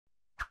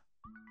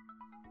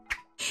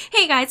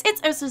Hey guys,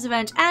 it's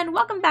UrsulasRevenge and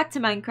welcome back to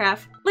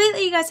Minecraft.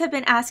 Lately you guys have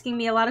been asking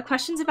me a lot of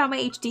questions about my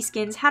HD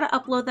skins, how to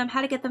upload them,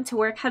 how to get them to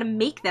work, how to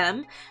make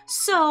them.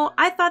 So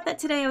I thought that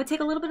today I would take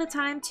a little bit of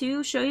time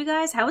to show you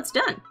guys how it's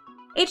done.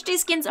 HD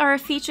skins are a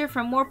feature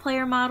from more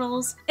player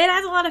models. It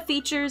has a lot of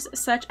features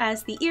such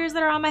as the ears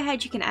that are on my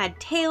head. You can add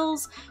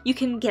tails, you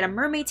can get a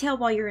mermaid tail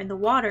while you're in the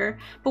water,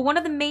 but one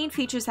of the main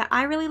features that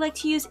I really like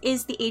to use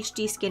is the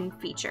HD skin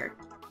feature.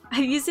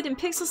 I've used it in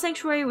Pixel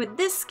Sanctuary with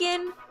this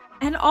skin,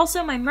 and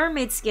also my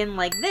mermaid skin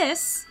like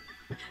this.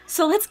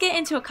 So let's get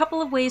into a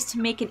couple of ways to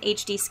make an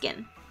HD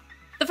skin.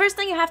 The first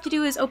thing you have to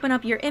do is open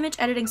up your image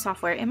editing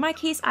software. In my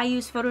case, I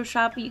use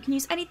Photoshop, but you can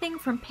use anything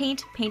from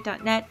Paint,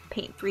 Paint.net,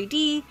 Paint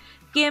 3D,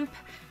 GIMP,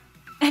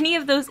 any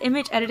of those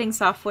image editing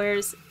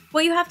softwares.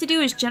 What you have to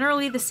do is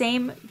generally the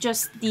same,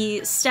 just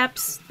the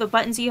steps, the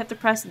buttons you have to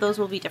press, those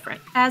will be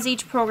different, as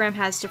each program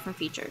has different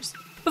features.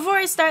 Before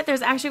I start,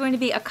 there's actually going to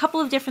be a couple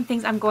of different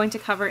things I'm going to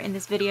cover in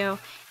this video.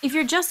 If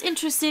you're just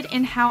interested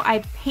in how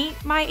I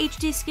paint my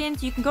HD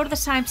skins, you can go to the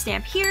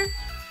timestamp here.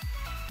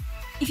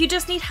 If you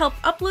just need help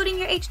uploading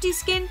your HD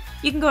skin,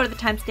 you can go to the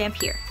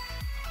timestamp here.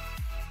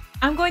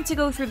 I'm going to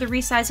go through the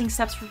resizing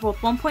steps for both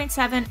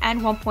 1.7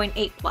 and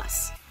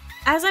 1.8+.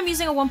 As I'm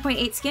using a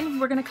 1.8 skin,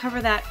 we're going to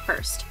cover that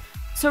first.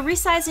 So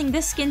resizing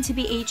this skin to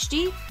be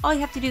HD, all you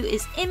have to do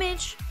is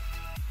image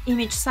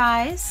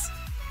size,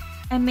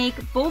 and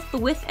make both the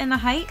width and the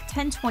height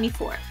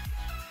 1024.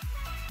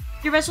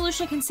 Your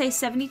resolution can say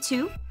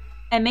 72,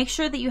 and make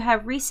sure that you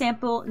have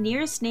resample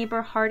nearest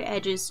neighbor hard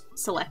edges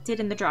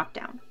selected in the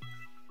dropdown.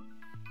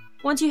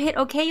 Once you hit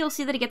OK, you'll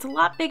see that it gets a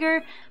lot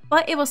bigger,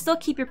 but it will still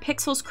keep your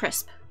pixels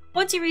crisp.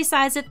 Once you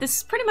resize it, this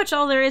is pretty much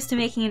all there is to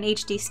making an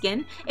HD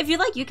skin. If you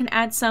like, you can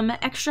add some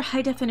extra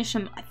high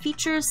definition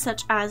features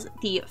such as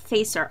the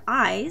face or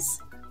eyes.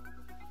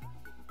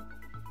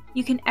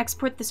 You can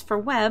export this for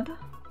web.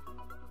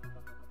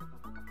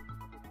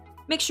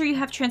 Make sure you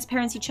have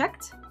transparency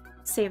checked,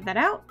 save that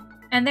out,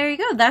 and there you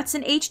go, that's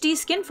an HD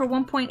skin for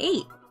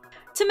 1.8.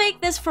 To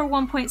make this for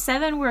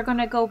 1.7, we're going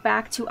to go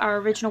back to our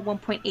original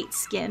 1.8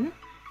 skin.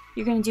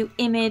 You're going to do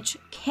image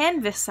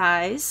canvas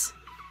size,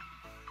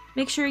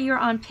 make sure you're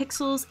on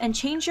pixels, and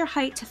change your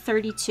height to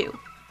 32.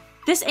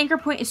 This anchor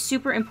point is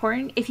super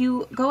important. If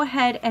you go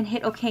ahead and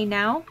hit OK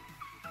now,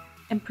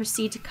 and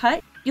proceed to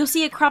cut, you'll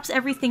see it crops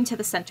everything to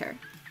the center.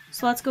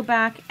 So let's go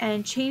back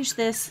and change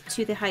this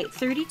to the height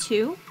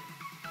 32.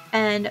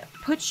 And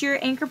put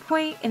your anchor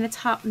point in the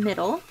top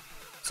middle,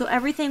 so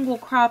everything will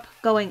crop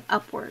going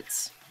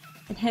upwards.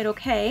 And hit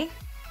OK,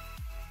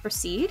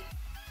 proceed,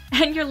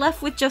 and you're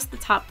left with just the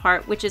top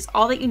part, which is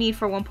all that you need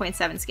for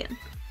 1.7 skin.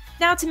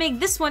 Now to make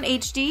this one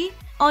HD,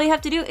 all you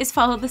have to do is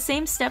follow the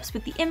same steps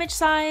with the image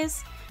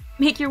size,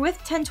 make your width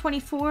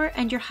 1024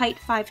 and your height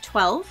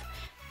 512.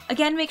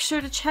 Again, make sure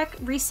to check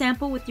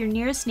resample with your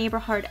nearest neighbor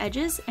hard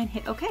edges and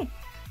hit OK.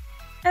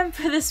 And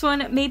for this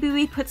one, maybe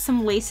we put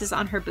some laces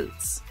on her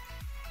boots.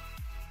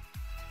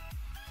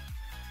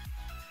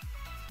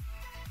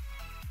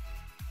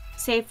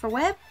 Save for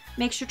web,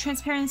 make sure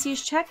transparency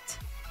is checked,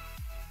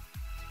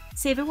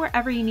 save it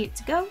wherever you need it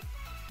to go,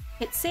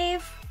 hit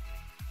save,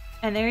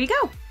 and there you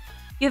go.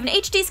 You have an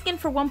HD skin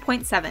for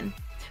 1.7.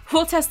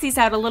 We'll test these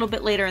out a little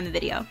bit later in the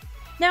video.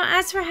 Now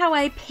as for how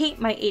I paint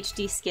my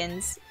HD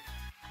skins,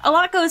 a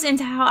lot goes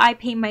into how I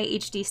paint my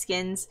HD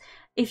skins.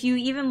 If you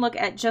even look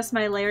at just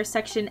my layer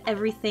section,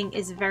 everything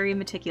is very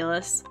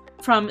meticulous.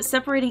 From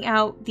separating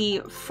out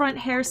the front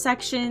hair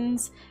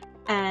sections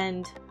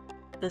and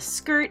the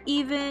skirt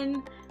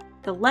even,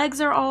 the legs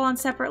are all on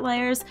separate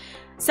layers.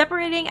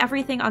 Separating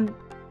everything on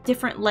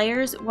different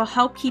layers will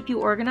help keep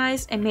you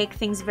organized and make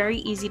things very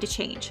easy to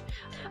change.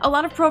 A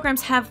lot of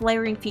programs have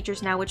layering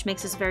features now, which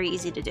makes this very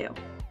easy to do.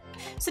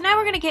 So now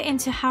we're going to get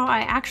into how I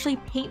actually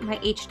paint my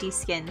HD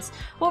skins.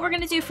 What we're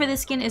going to do for this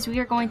skin is we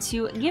are going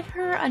to give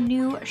her a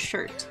new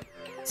shirt.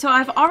 So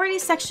I've already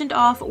sectioned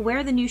off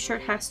where the new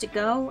shirt has to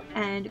go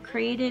and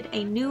created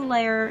a new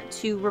layer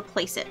to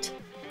replace it.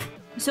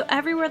 So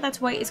everywhere that's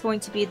white is going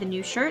to be the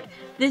new shirt.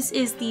 This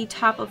is the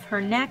top of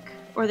her neck,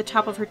 or the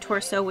top of her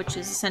torso, which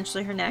is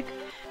essentially her neck.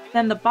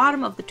 Then the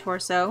bottom of the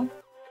torso,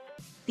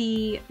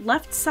 the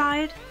left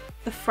side,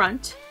 the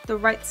front, the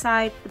right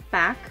side, the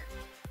back,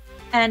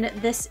 and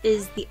this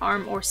is the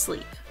arm or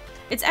sleeve.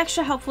 It's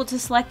extra helpful to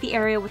select the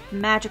area with the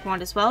magic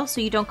wand as well,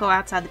 so you don't go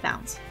outside the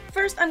bounds.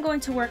 First, I'm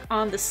going to work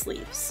on the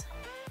sleeves.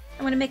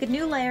 I'm going to make a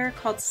new layer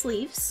called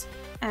sleeves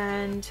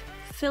and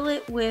fill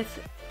it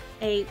with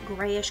a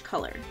grayish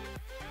color.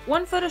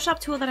 One Photoshop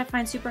tool that I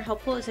find super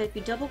helpful is that if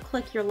you double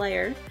click your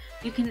layer,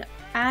 you can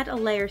add a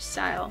layer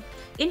style.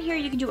 In here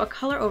you can do a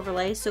color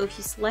overlay, so if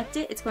you select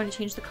it, it's going to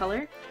change the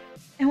color.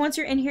 And once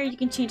you're in here, you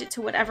can change it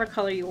to whatever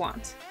color you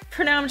want.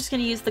 For now, I'm just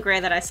going to use the gray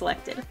that I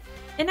selected.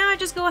 And now I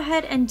just go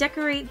ahead and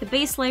decorate the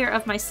base layer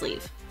of my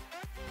sleeve.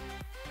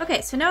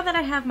 Okay, so now that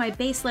I have my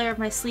base layer of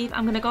my sleeve,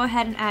 I'm going to go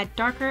ahead and add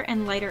darker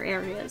and lighter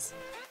areas.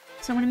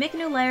 So I'm going to make a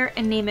new layer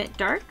and name it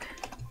dark.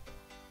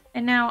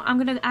 And now I'm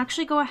going to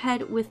actually go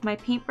ahead with my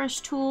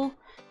paintbrush tool,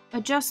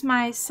 adjust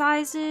my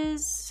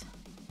sizes,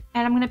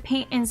 And I'm going to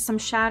paint in some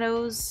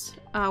shadows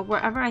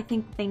wherever I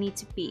think they need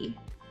to be.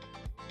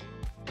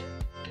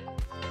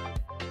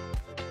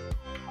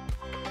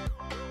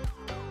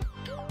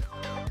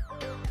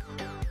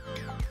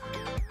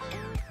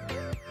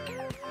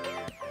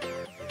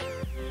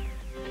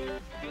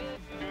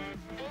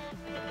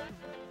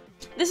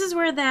 This is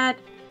where that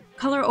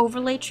color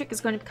overlay trick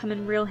is going to come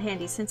in real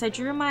handy. Since I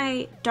drew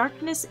my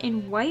darkness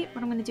in white,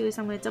 what I'm going to do is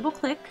I'm going to double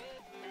click,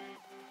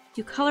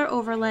 do color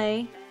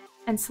overlay,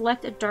 and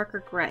select a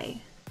darker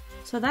gray.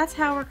 So that's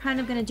how we're kind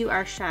of going to do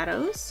our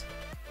shadows.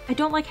 I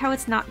don't like how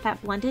it's not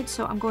that blended,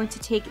 so I'm going to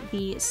take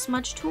the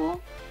smudge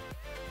tool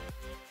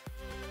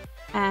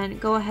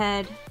and go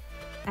ahead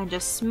and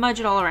just smudge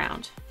it all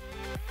around.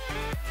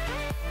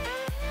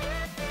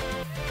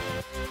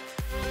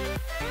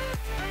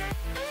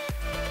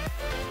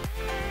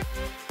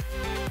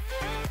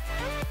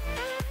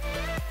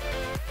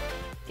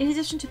 In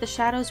addition to the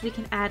shadows, we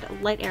can add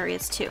light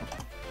areas too.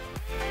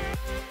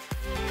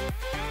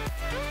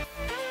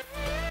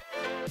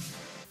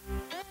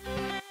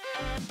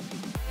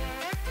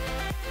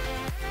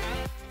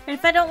 And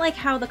if I don't like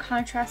how the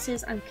contrast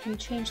is, I can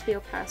change the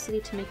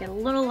opacity to make it a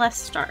little less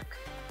stark.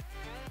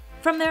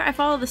 From there, I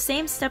follow the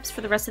same steps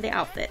for the rest of the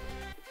outfit.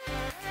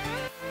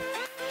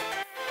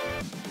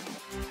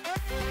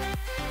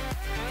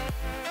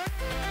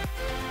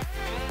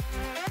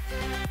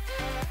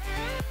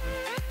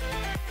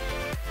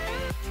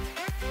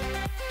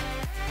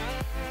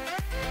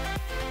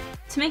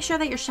 To make sure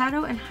that your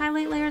shadow and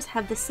highlight layers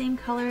have the same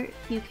color,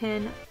 you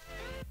can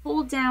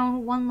hold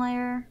down one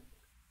layer,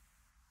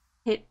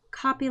 hit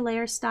copy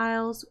layer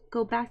styles,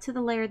 go back to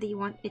the layer that you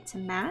want it to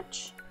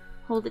match,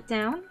 hold it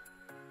down,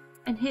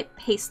 and hit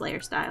paste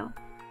layer style.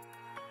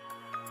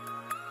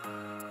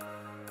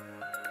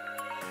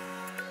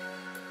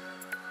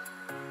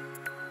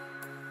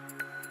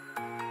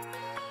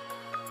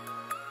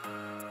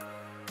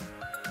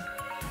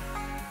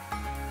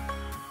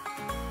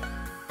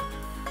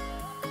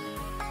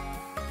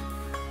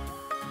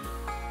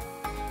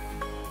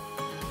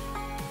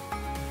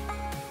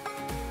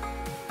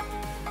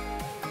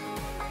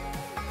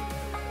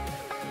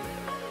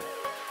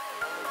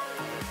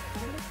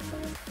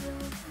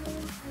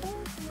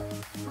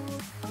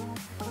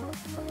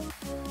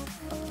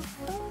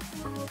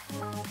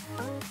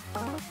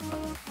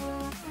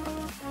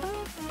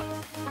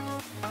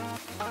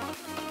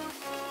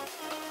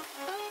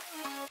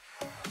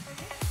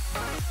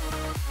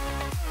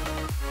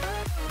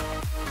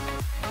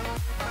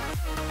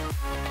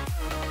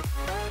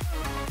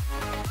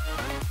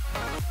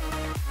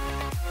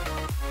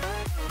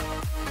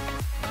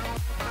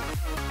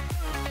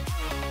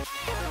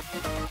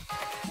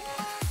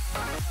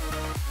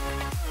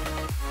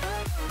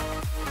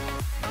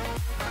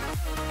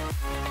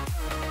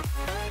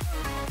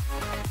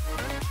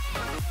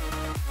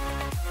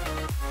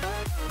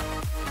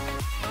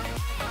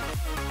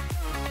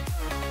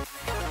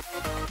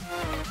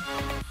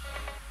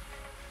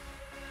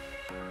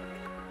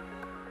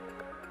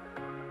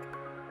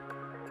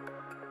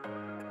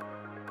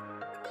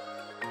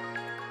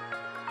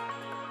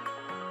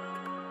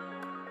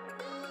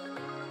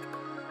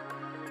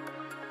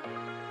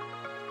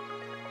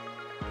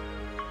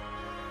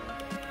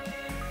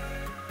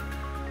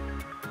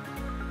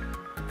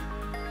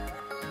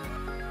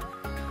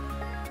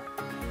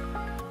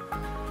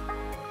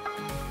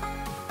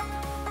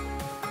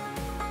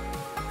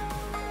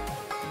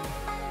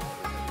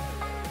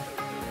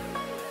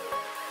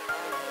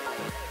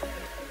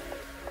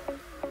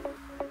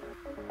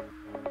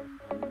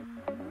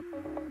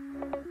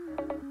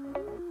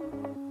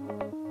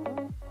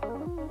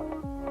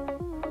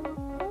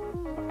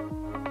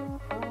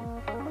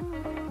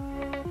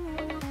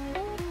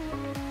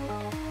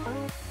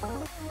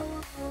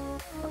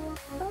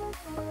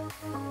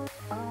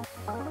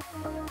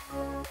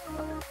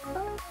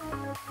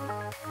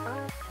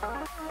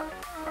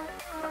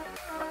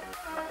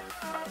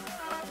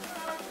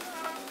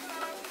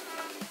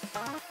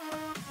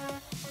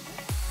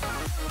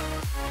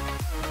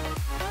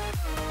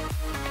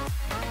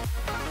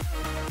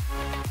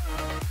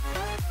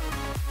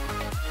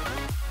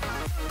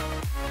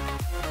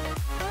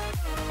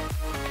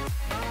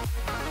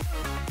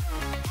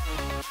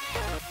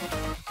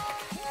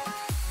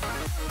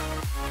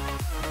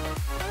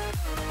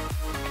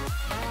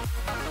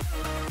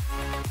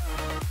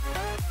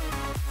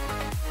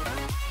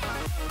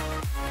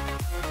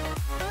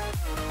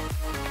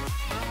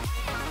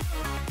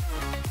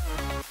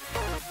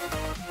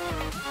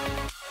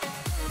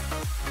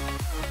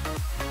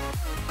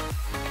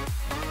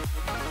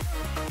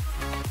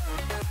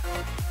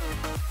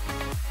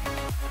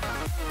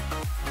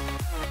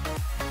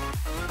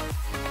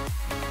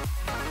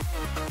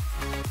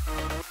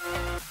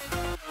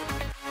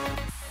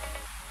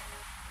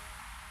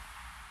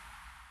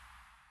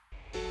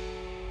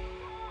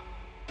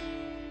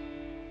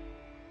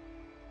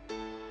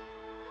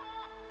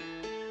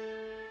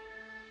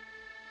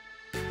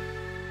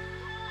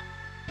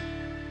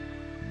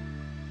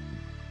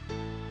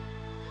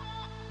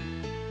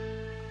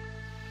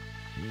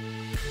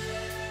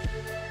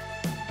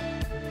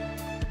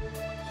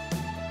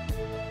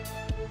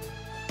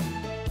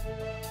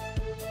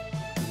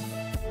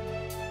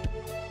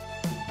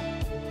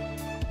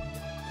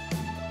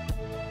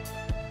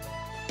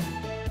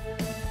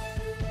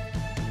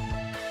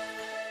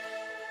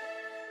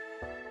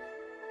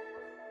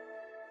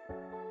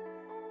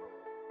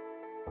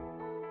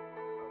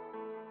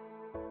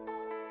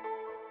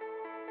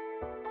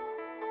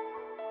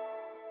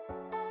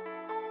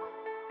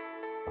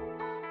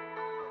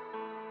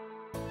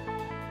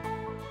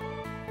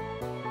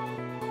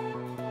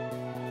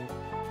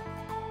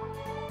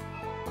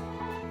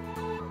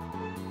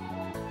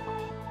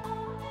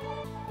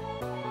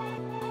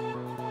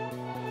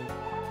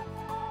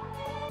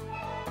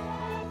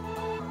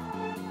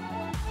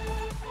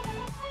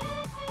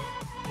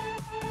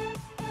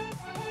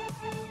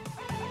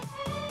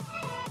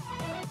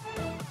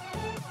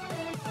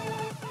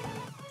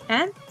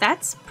 And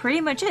that's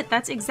pretty much it.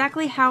 That's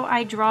exactly how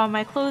I draw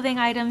my clothing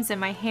items and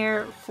my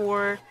hair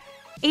for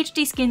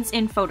HD skins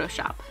in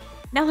Photoshop.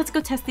 Now let's go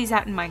test these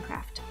out in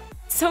Minecraft.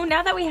 So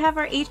now that we have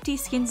our HD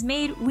skins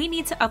made, we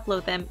need to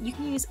upload them. You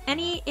can use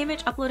any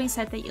image uploading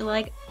site that you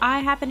like. I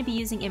happen to be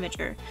using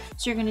Imager.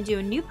 So you're gonna do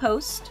a new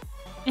post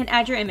and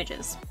add your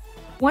images.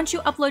 Once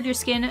you upload your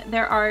skin,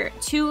 there are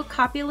 2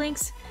 copy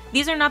links.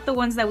 These are not the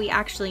ones that we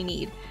actually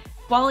need.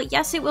 While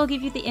yes, it will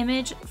give you the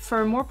image,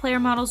 for more player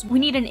models, we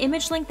need an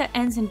image link that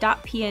ends in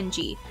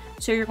 .png.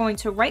 So you're going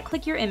to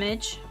right-click your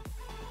image,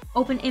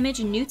 open image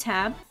in new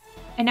tab,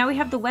 and now we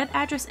have the web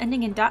address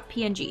ending in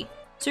 .png.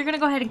 So you're gonna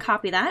go ahead and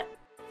copy that,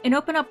 and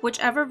open up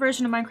whichever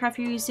version of Minecraft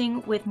you're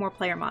using with more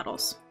player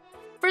models.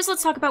 First,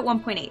 let's talk about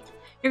 1.8.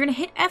 You're gonna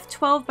hit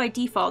F12 by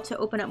default to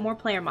open up more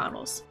player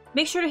models.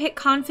 Make sure to hit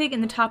config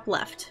in the top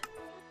left.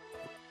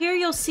 Here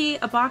you'll see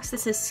a box that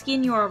says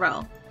skin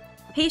URL.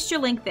 Paste your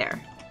link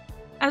there.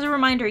 As a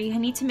reminder, you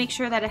need to make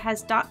sure that it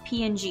has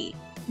 .png.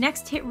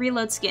 Next, hit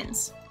reload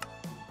skins.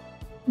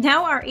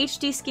 Now our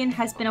HD skin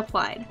has been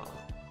applied.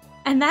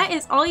 And that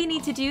is all you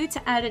need to do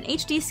to add an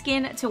HD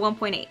skin to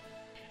 1.8.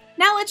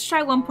 Now let's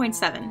try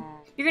 1.7.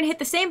 You're gonna hit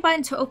the same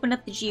button to open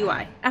up the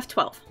GUI,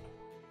 F12.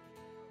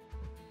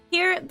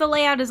 Here, the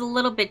layout is a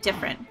little bit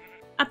different.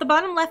 At the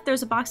bottom left,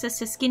 there's a box that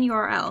says skin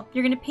URL.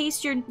 You're gonna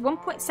paste your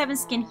 1.7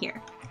 skin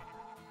here.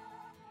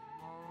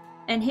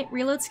 And hit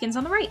reload skins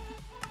on the right.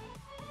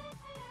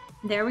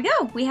 There we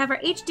go! We have our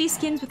HD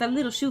skins with our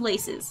little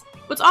shoelaces.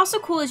 What's also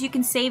cool is you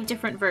can save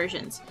different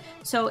versions.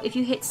 So if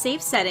you hit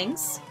save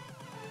settings,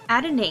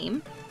 add a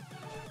name,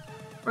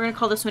 we're gonna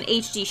call this one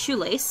HD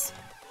shoelace.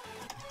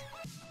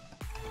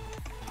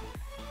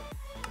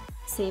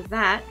 Save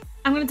that.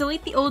 I'm gonna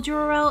delete the old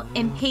URL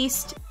and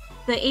paste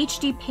the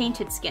HD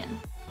painted skin.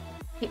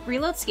 Hit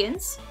reload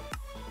skins,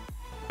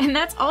 and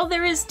that's all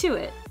there is to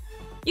it.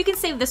 You can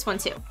save this one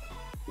too.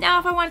 Now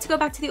if I wanted to go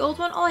back to the old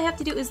one, all I have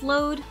to do is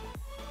load,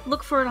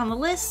 look for it on the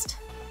list,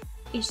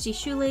 HD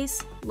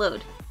shoelace,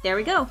 load. There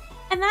we go.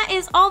 And that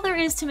is all there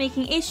is to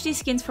making HD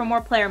skins for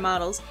more player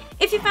models.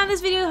 If you found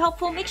this video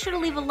helpful, make sure to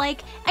leave a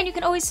like, and you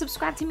can always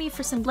subscribe to me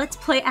for some Let's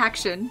Play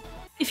action.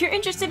 If you're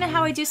interested in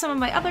how I do some of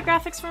my other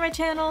graphics for my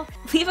channel,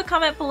 leave a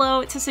comment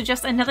below to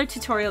suggest another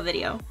tutorial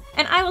video.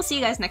 And I will see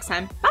you guys next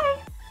time. Bye!